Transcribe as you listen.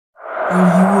Are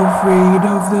you afraid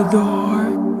of the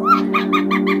dark?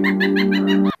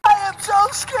 I am so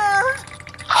scared!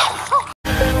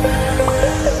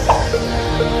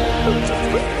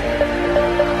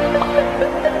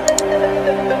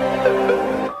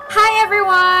 Hi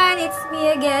everyone! It's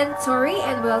me again, Tori,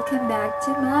 and welcome back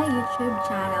to my YouTube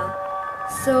channel.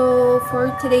 So,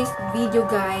 for today's video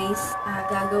guys,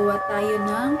 gagawa tayo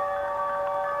ng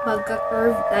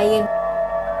magka-curve tayo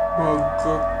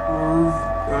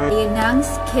ng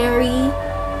scary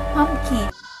pumpkin.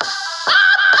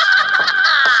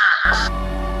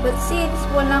 But since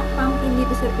walang pumpkin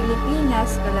dito sa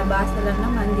Pilipinas, kalabasa lang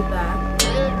naman, di ba?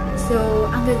 So,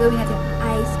 ang gagawin natin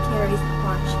ay scary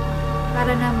squash.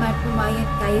 Para naman pumayon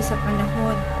tayo sa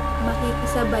panahon,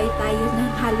 makikisabay tayo ng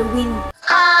Halloween.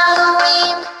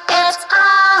 Halloween, it's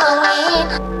Halloween.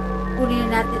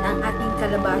 Kunin na natin ang ating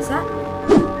kalabasa.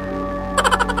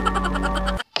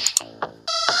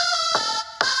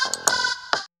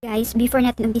 Guys, before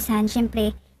natin umpisahan,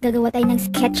 syempre, gagawa tayo ng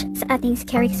sketch sa ating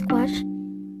scary squash.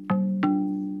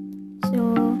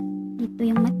 So, dito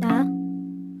yung mata.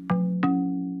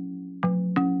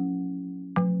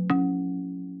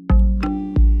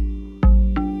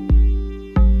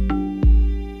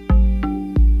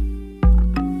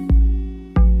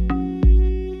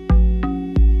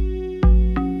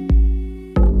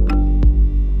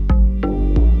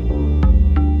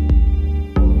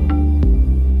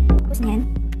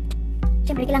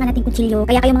 Siyempre, kailangan natin kutsilyo.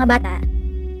 Kaya kayo mga bata,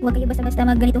 huwag kayo basta-basta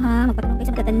magganito ha. Magpatulong kayo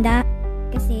sa matatanda.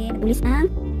 Kasi matulis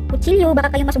ang kutsilyo.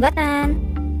 Baka kayong masugatan.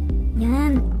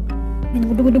 Yan. Yan,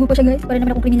 dugo-dugo pa siya guys. Para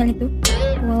naman akong kriminal nito.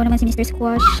 Kawawa naman si Mr.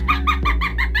 Squash.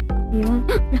 Yun.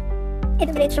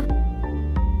 Ito diretso.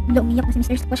 Umiyak na si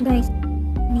Mr. Squash guys.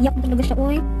 Umiyak na talaga siya,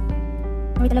 oy.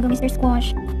 Sorry talaga Mr.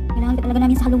 Squash. Kailangan ka talaga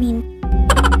namin sa Halloween.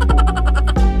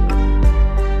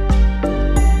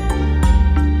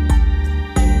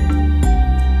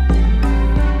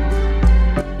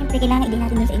 Kailangan i-din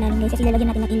natin dun sa ilalim guys, kasi lalagyan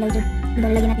natin ng ilaw dyan. Diba,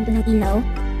 lalagyan natin dun ng ilaw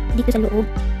dito sa loob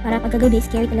para pagkagabi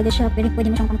scary talaga siya, pero pwede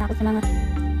mo siyang pangtakot sa mga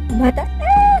bata.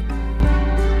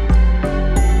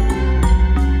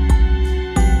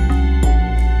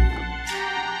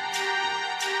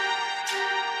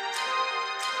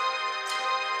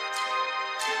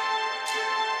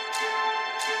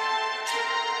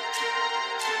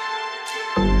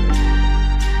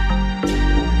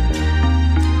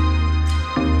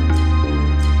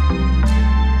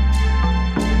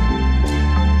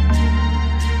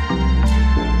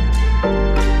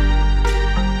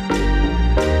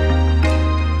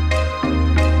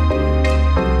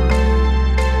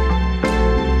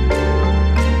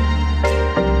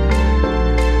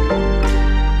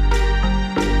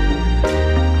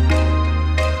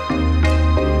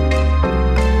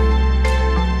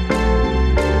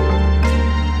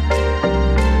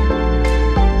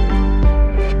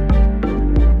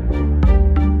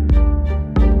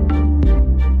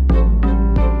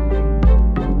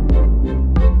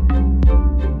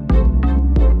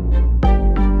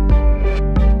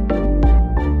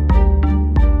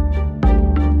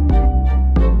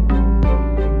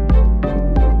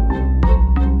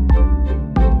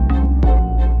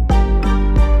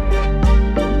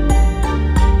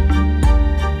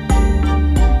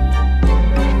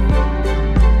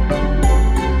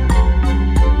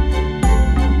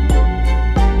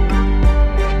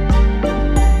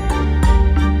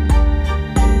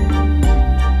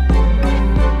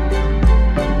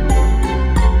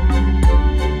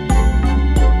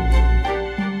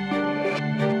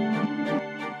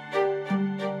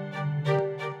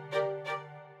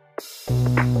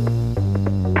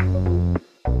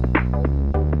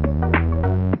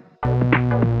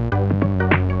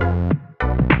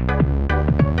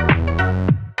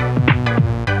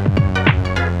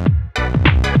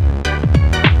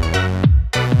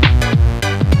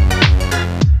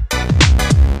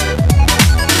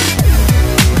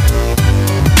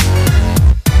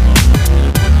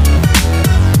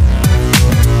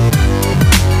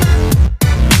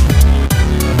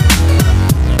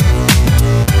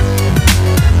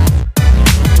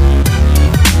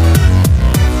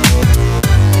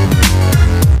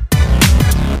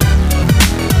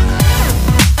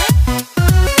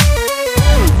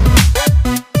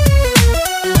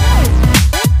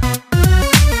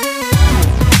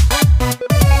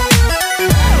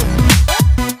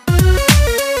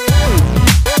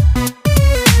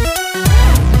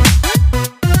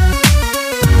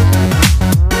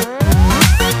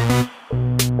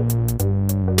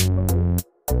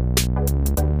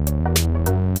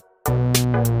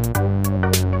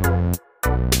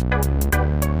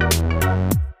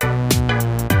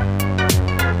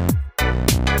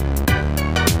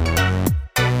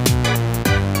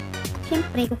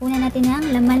 Siyempre, kukunan natin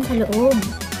ng laman sa loob.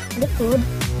 Likod.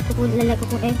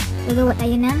 Gagawa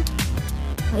tayo ng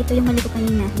ito yung mali ko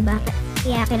kanina, diba?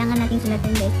 Kaya kailangan natin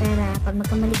sulatan guys para pag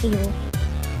magkamali kayo,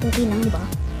 okay lang, diba?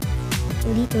 So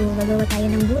dito, gagawa tayo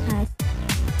ng butas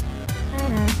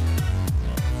para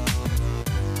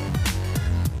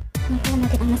makuha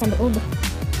natin ang nasa loob.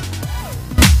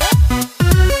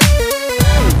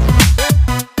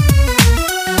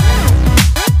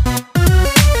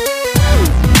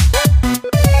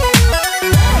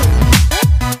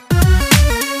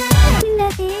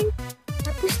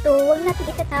 Huwag natin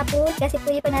itatapon kasi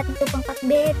pwede pa natin ito pang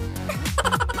pakbet.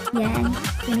 Yan.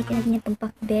 Gamitin natin yung pang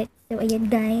pakbet. So,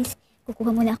 ayan guys.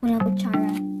 Kukuha muna ako ng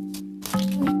kutsara.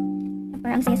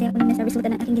 Parang saya-saya ko naman sa resulta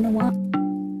ng aking ginawa.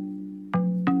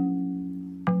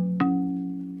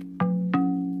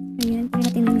 Ayan. Pwede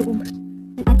natin ng loob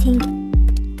ng ating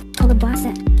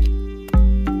kalabasa.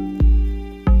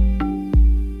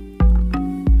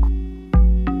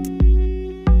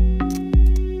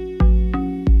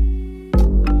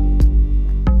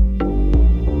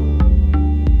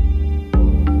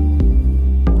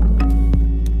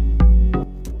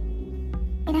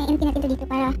 I-empty natin ito dito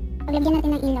para paglagyan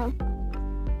natin ng ilaw.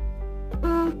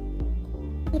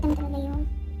 Kita mo talaga yung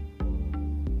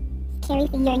scary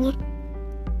figure niya.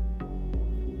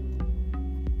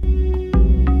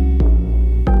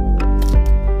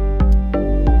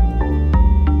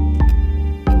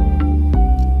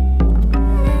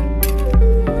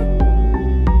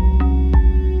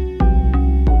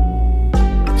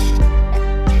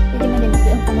 Pwede madalito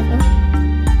ang kamot ko.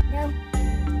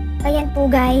 Ayan po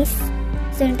guys.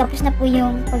 So, tapos na po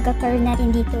yung pagka-curve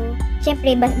natin dito.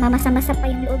 Siyempre, mamasa-masa pa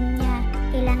yung loob niya.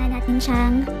 Kailangan natin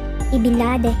siyang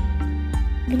ibilad.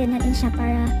 Bilad natin siya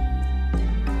para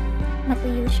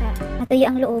matuyo siya. Matuyo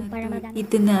ang loob para magamit.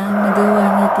 Ito na ang nagawa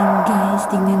natin guys.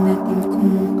 Tingnan natin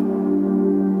kung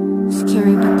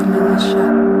scary ba talaga siya.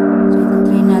 So,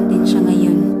 try natin siya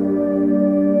ngayon.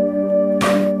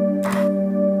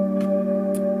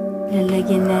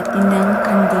 Lalagyan natin ng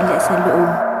kandila sa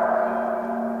loob.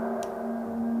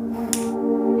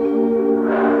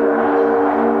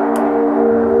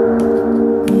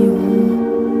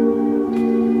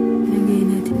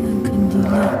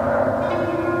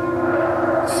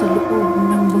 Sa loob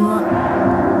ng bunga.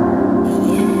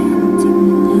 Ayan,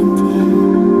 tingnan natin.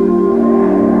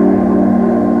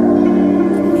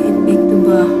 May epekto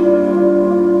ba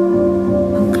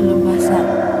ang kalabasa?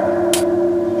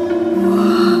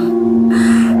 Wow!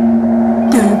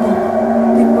 Diba?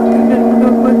 Tingnan mo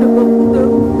naman ako talaga.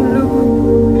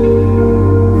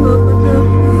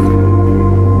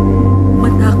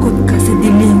 Matakot ka sa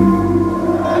dilim.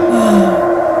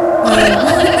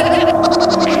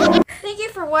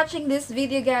 Watching this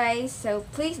video guys, so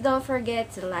please don't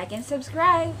forget to like and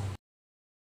subscribe.